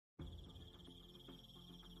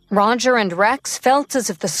Roger and Rex felt as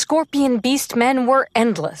if the scorpion beast men were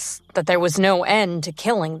endless, that there was no end to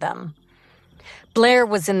killing them. Blair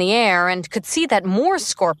was in the air and could see that more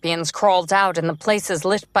scorpions crawled out in the places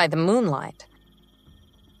lit by the moonlight.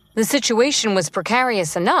 The situation was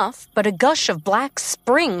precarious enough, but a gush of black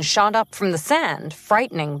spring shot up from the sand,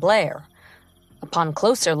 frightening Blair. Upon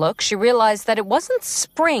closer look, she realized that it wasn't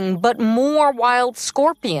spring, but more wild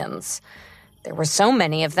scorpions. There were so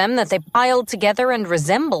many of them that they piled together and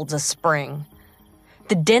resembled a spring.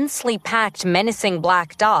 The densely packed, menacing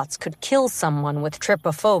black dots could kill someone with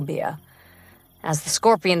trypophobia. As the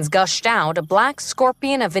scorpions gushed out, a black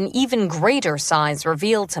scorpion of an even greater size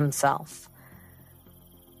revealed himself.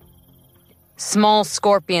 Small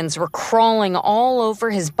scorpions were crawling all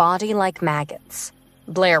over his body like maggots.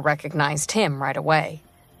 Blair recognized him right away.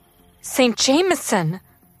 St. Jameson!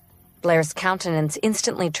 Blair's countenance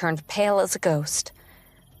instantly turned pale as a ghost.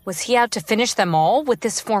 Was he out to finish them all with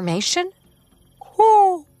this formation?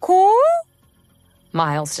 Cool?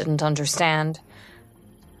 Miles didn't understand.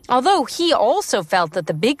 Although he also felt that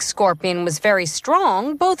the big scorpion was very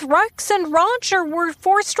strong, both Rex and Roger were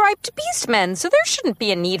four-striped beastmen, so there shouldn't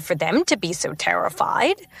be a need for them to be so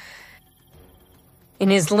terrified. In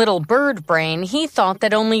his little bird brain, he thought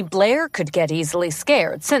that only Blair could get easily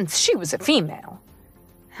scared, since she was a female.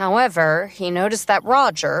 However, he noticed that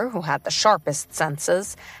Roger, who had the sharpest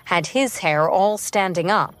senses, had his hair all standing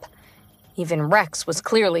up. Even Rex was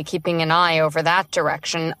clearly keeping an eye over that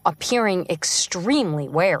direction, appearing extremely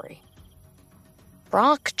wary.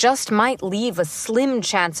 Brock just might leave a slim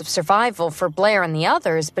chance of survival for Blair and the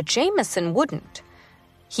others, but Jameson wouldn't.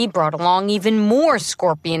 He brought along even more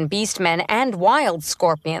scorpion beastmen and wild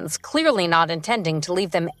scorpions, clearly not intending to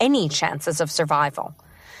leave them any chances of survival.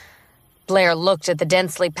 Blair looked at the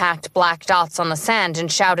densely packed black dots on the sand and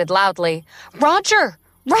shouted loudly, "Roger!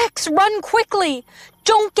 Rex, run quickly!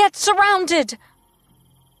 Don't get surrounded!"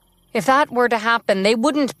 If that were to happen, they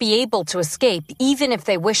wouldn't be able to escape, even if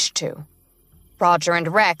they wished to. Roger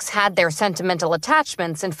and Rex had their sentimental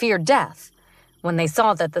attachments and feared death. When they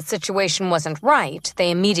saw that the situation wasn't right, they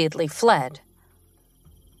immediately fled.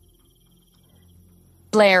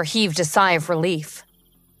 Blair heaved a sigh of relief.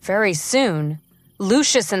 Very soon,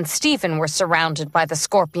 Lucius and Stephen were surrounded by the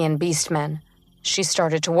scorpion beastmen. She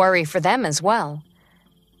started to worry for them as well.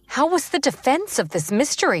 How was the defense of this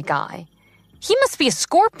mystery guy? He must be a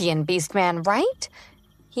scorpion beastman, right?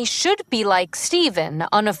 He should be like Stephen,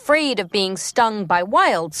 unafraid of being stung by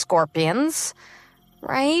wild scorpions,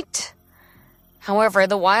 right? However,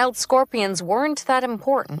 the wild scorpions weren't that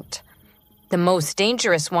important. The most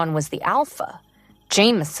dangerous one was the alpha,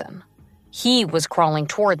 Jameson. He was crawling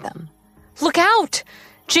toward them. "Look out!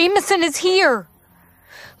 Jameson is here!"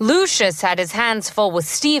 Lucius had his hands full with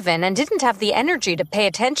Stephen and didn't have the energy to pay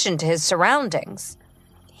attention to his surroundings.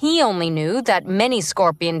 He only knew that many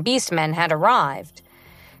scorpion beastmen had arrived.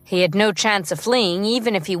 He had no chance of fleeing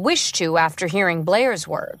even if he wished to after hearing Blair's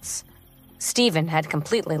words. Stephen had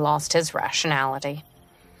completely lost his rationality.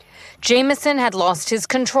 Jameson had lost his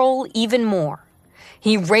control even more.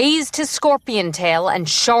 He raised his scorpion tail and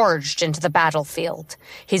charged into the battlefield,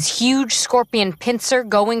 his huge scorpion pincer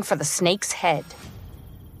going for the snake's head.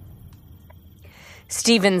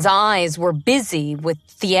 Stephen's eyes were busy with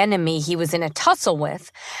the enemy he was in a tussle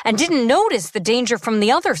with and didn't notice the danger from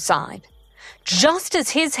the other side. Just as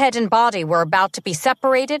his head and body were about to be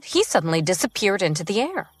separated, he suddenly disappeared into the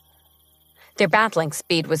air. Their battling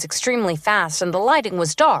speed was extremely fast and the lighting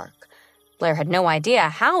was dark. Blair had no idea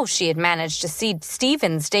how she had managed to see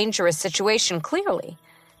Stephen's dangerous situation clearly.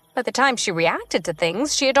 By the time she reacted to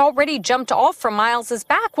things, she had already jumped off from Miles's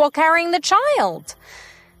back while carrying the child.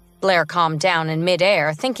 Blair calmed down in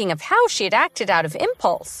midair, thinking of how she had acted out of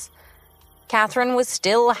impulse. Catherine was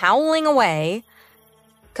still howling away.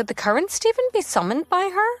 Could the current Stephen be summoned by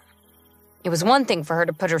her? It was one thing for her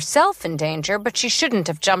to put herself in danger, but she shouldn't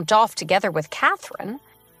have jumped off together with Catherine.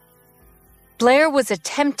 Blair was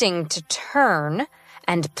attempting to turn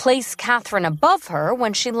and place Catherine above her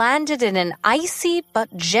when she landed in an icy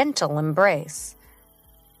but gentle embrace.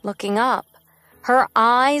 Looking up, her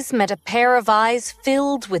eyes met a pair of eyes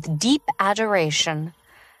filled with deep adoration.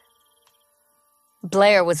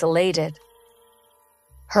 Blair was elated.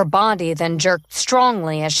 Her body then jerked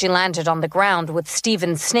strongly as she landed on the ground with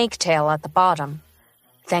Stephen's snake tail at the bottom.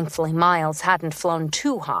 Thankfully, Miles hadn't flown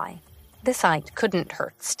too high. This height couldn't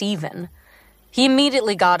hurt Stephen. He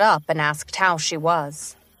immediately got up and asked how she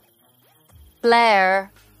was. "Blair,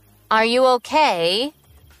 are you okay?"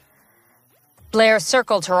 Blair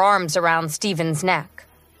circled her arms around Stephen's neck.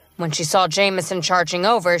 When she saw Jameson charging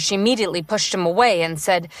over, she immediately pushed him away and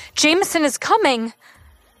said, "Jameson is coming!"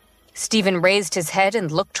 Stephen raised his head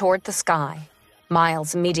and looked toward the sky.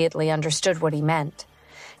 Miles immediately understood what he meant.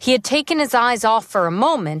 He had taken his eyes off for a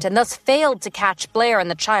moment and thus failed to catch Blair and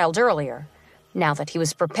the child earlier. Now that he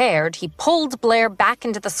was prepared, he pulled Blair back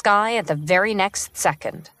into the sky at the very next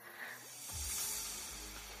second.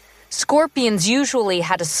 Scorpions usually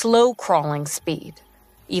had a slow crawling speed.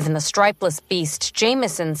 Even the stripeless beast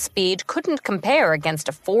Jameson's speed couldn't compare against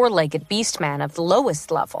a four-legged beastman of the lowest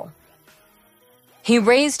level. He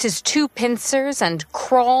raised his two pincers and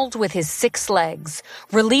crawled with his 6 legs,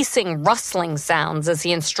 releasing rustling sounds as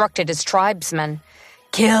he instructed his tribesmen,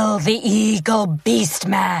 "Kill the eagle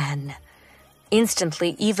beastman!"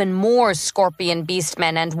 Instantly, even more scorpion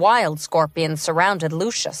beastmen and wild scorpions surrounded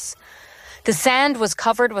Lucius. The sand was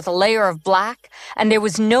covered with a layer of black, and there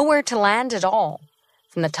was nowhere to land at all.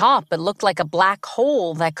 From the top, it looked like a black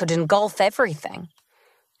hole that could engulf everything.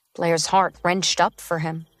 Blair's heart wrenched up for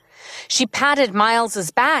him. She patted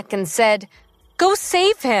Miles's back and said, "Go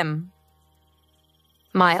save him."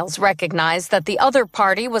 Miles recognized that the other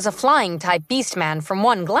party was a flying-type beastman from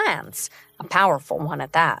one glance, a powerful one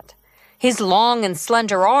at that. His long and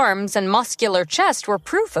slender arms and muscular chest were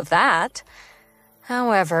proof of that.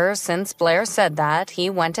 However, since Blair said that, he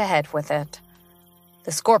went ahead with it.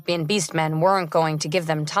 The scorpion beastmen weren't going to give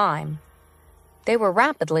them time. They were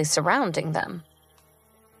rapidly surrounding them.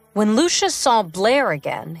 When Lucius saw Blair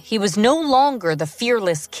again, he was no longer the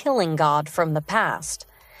fearless killing god from the past.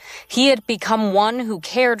 He had become one who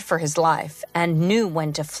cared for his life and knew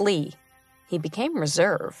when to flee. He became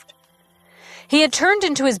reserved. He had turned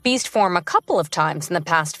into his beast form a couple of times in the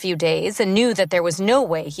past few days and knew that there was no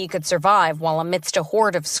way he could survive while amidst a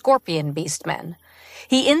horde of scorpion beastmen.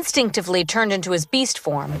 He instinctively turned into his beast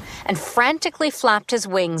form and frantically flapped his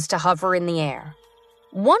wings to hover in the air.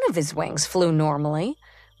 One of his wings flew normally,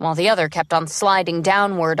 while the other kept on sliding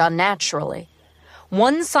downward unnaturally.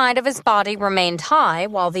 One side of his body remained high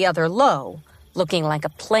while the other low, looking like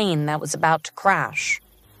a plane that was about to crash.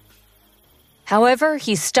 However,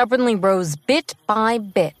 he stubbornly rose bit by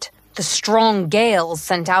bit, the strong gales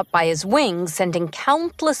sent out by his wings sending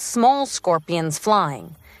countless small scorpions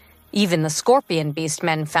flying. Even the scorpion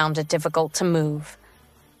beastmen found it difficult to move.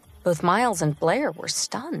 Both Miles and Blair were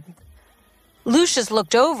stunned. Lucius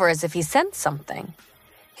looked over as if he sensed something.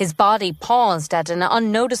 His body paused at an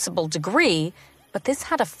unnoticeable degree, but this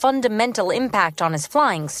had a fundamental impact on his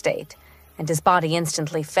flying state, and his body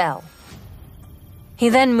instantly fell. He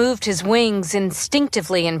then moved his wings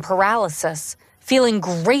instinctively in paralysis, feeling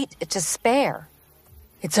great despair.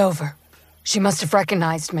 "It's over. She must have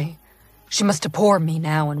recognized me. She must abhor me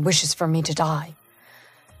now and wishes for me to die."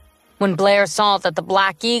 When Blair saw that the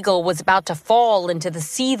Black Eagle was about to fall into the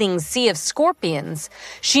seething sea of scorpions,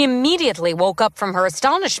 she immediately woke up from her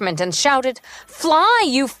astonishment and shouted, "Fly,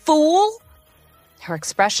 you fool!" Her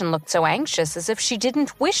expression looked so anxious as if she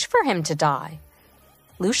didn't wish for him to die.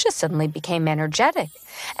 Lucius suddenly became energetic,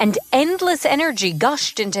 and endless energy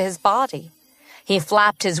gushed into his body. He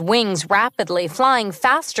flapped his wings rapidly, flying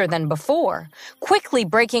faster than before, quickly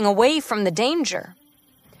breaking away from the danger.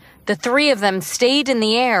 The three of them stayed in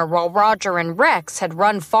the air while Roger and Rex had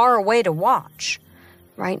run far away to watch.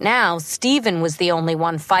 Right now, Stephen was the only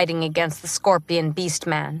one fighting against the scorpion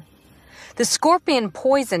beastman. The scorpion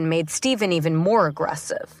poison made Stephen even more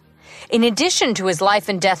aggressive. In addition to his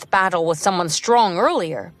life-and-death battle with someone strong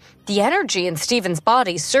earlier, the energy in Stephen's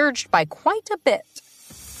body surged by quite a bit.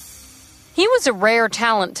 He was a rare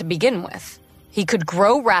talent to begin with. He could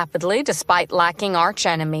grow rapidly despite lacking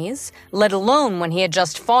arch-enemies, let alone when he had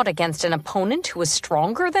just fought against an opponent who was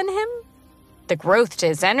stronger than him. The growth to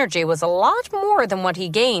his energy was a lot more than what he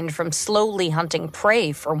gained from slowly hunting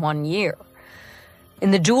prey for 1 year.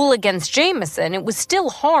 In the duel against Jameson, it was still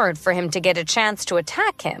hard for him to get a chance to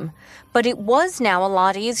attack him, but it was now a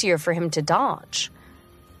lot easier for him to dodge.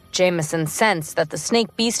 Jameson sensed that the Snake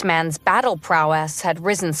Beastman's battle prowess had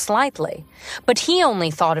risen slightly, but he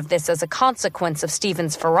only thought of this as a consequence of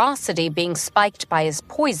Stephen's ferocity being spiked by his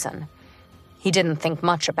poison. He didn't think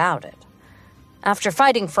much about it. After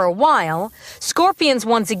fighting for a while, scorpions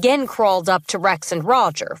once again crawled up to Rex and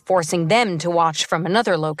Roger, forcing them to watch from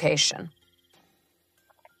another location.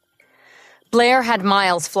 Blair had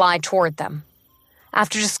Miles fly toward them.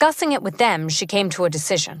 After discussing it with them, she came to a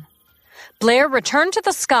decision. Blair returned to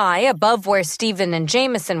the sky above where Stephen and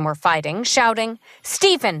Jameson were fighting, shouting,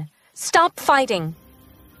 "Stephen, stop fighting!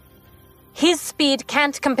 His speed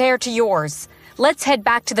can't compare to yours. Let's head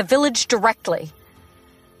back to the village directly."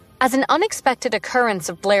 As an unexpected occurrence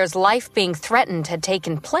of Blair's life being threatened had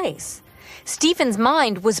taken place, Stephen's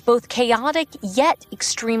mind was both chaotic yet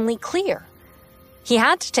extremely clear. He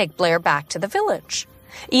had to take Blair back to the village.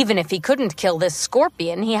 Even if he couldn't kill this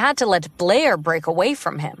scorpion, he had to let Blair break away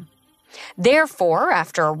from him. Therefore,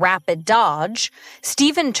 after a rapid dodge,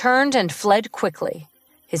 Stephen turned and fled quickly.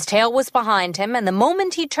 His tail was behind him, and the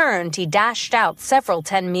moment he turned, he dashed out several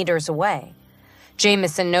 10 meters away.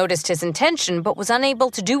 Jameson noticed his intention but was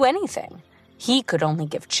unable to do anything. He could only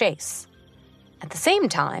give chase. At the same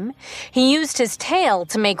time, he used his tail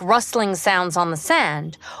to make rustling sounds on the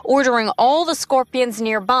sand, ordering all the scorpions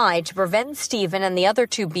nearby to prevent Stephen and the other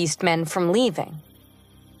 2 beastmen from leaving.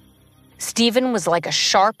 Stephen was like a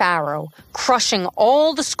sharp arrow, crushing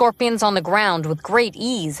all the scorpions on the ground with great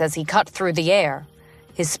ease as he cut through the air.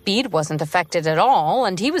 His speed wasn't affected at all,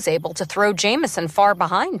 and he was able to throw Jameson far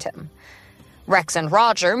behind him. Rex and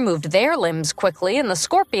Roger moved their limbs quickly, and the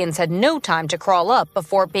scorpions had no time to crawl up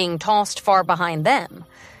before being tossed far behind them.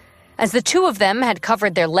 As the 2 of them had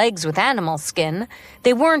covered their legs with animal skin,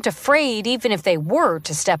 they weren't afraid even if they were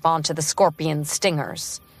to step onto the scorpion's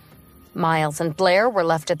stingers. Miles and Blair were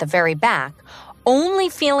left at the very back, only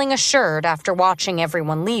feeling assured after watching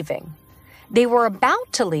everyone leaving. They were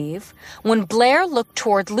about to leave when Blair looked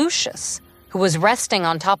toward Lucius, who was resting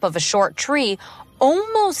on top of a short tree,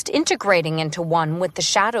 almost integrating into one with the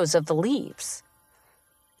shadows of the leaves.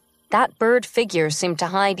 That bird figure seemed to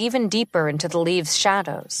hide even deeper into the leaves'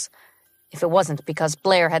 shadows. If it wasn't because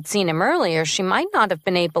Blair had seen him earlier, she might not have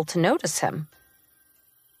been able to notice him.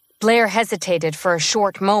 Blair hesitated for a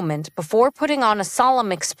short moment before putting on a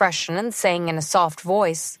solemn expression and saying in a soft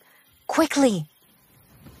voice, "Quickly!"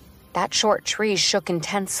 That short tree shook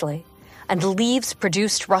intensely, and the leaves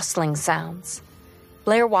produced rustling sounds.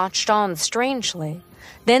 Blair watched on strangely,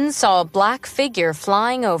 then saw a black figure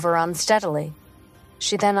flying over unsteadily.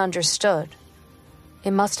 She then understood.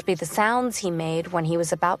 It must be the sounds he made when he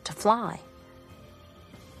was about to fly.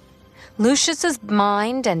 Lucius's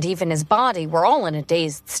mind and even his body were all in a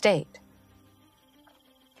dazed state.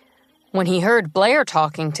 When he heard Blair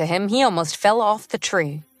talking to him, he almost fell off the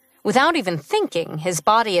tree. Without even thinking, his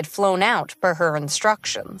body had flown out per her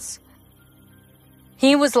instructions.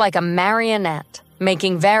 He was like a marionette,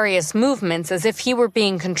 making various movements as if he were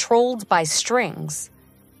being controlled by strings.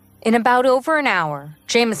 In about over an hour,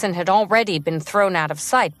 Jameson had already been thrown out of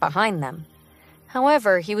sight behind them.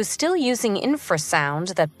 However, he was still using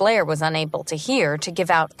infrasound that Blair was unable to hear to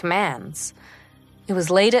give out commands. It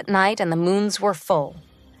was late at night and the moons were full.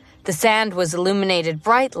 The sand was illuminated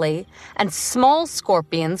brightly, and small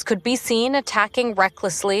scorpions could be seen attacking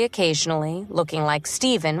recklessly occasionally, looking like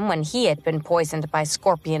Stephen when he had been poisoned by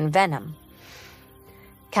scorpion venom.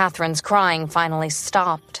 Catherine's crying finally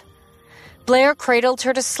stopped. Blair cradled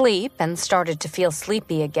her to sleep and started to feel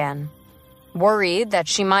sleepy again. Worried that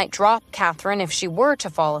she might drop Catherine if she were to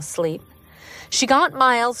fall asleep, she got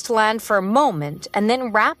Miles to land for a moment and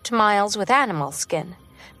then wrapped Miles with animal skin,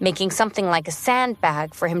 making something like a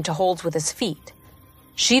sandbag for him to hold with his feet.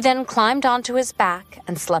 She then climbed onto his back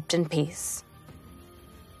and slept in peace.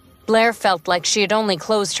 Blair felt like she had only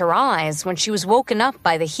closed her eyes when she was woken up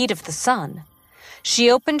by the heat of the sun.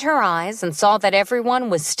 She opened her eyes and saw that everyone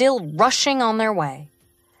was still rushing on their way.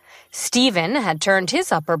 Stephen had turned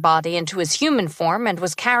his upper body into his human form and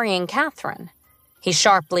was carrying Catherine. He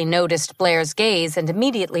sharply noticed Blair's gaze and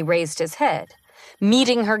immediately raised his head,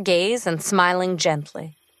 meeting her gaze and smiling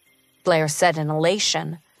gently. Blair said in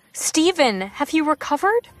elation, "Stephen, have you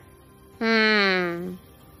recovered?"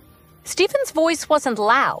 Stephen's voice wasn't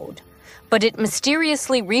loud, but it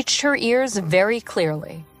mysteriously reached her ears very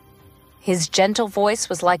clearly. His gentle voice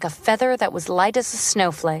was like a feather that was light as a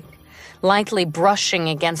snowflake, lightly brushing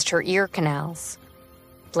against her ear canals.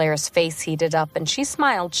 Blair's face heated up and she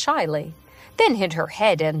smiled shyly, then hid her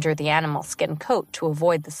head under the animal skin coat to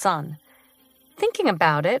avoid the sun. Thinking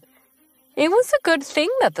about it, it was a good thing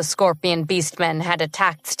that the scorpion beastmen had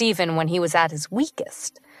attacked Stephen when he was at his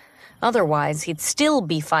weakest. Otherwise, he'd still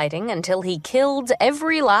be fighting until he killed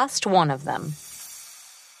every last one of them.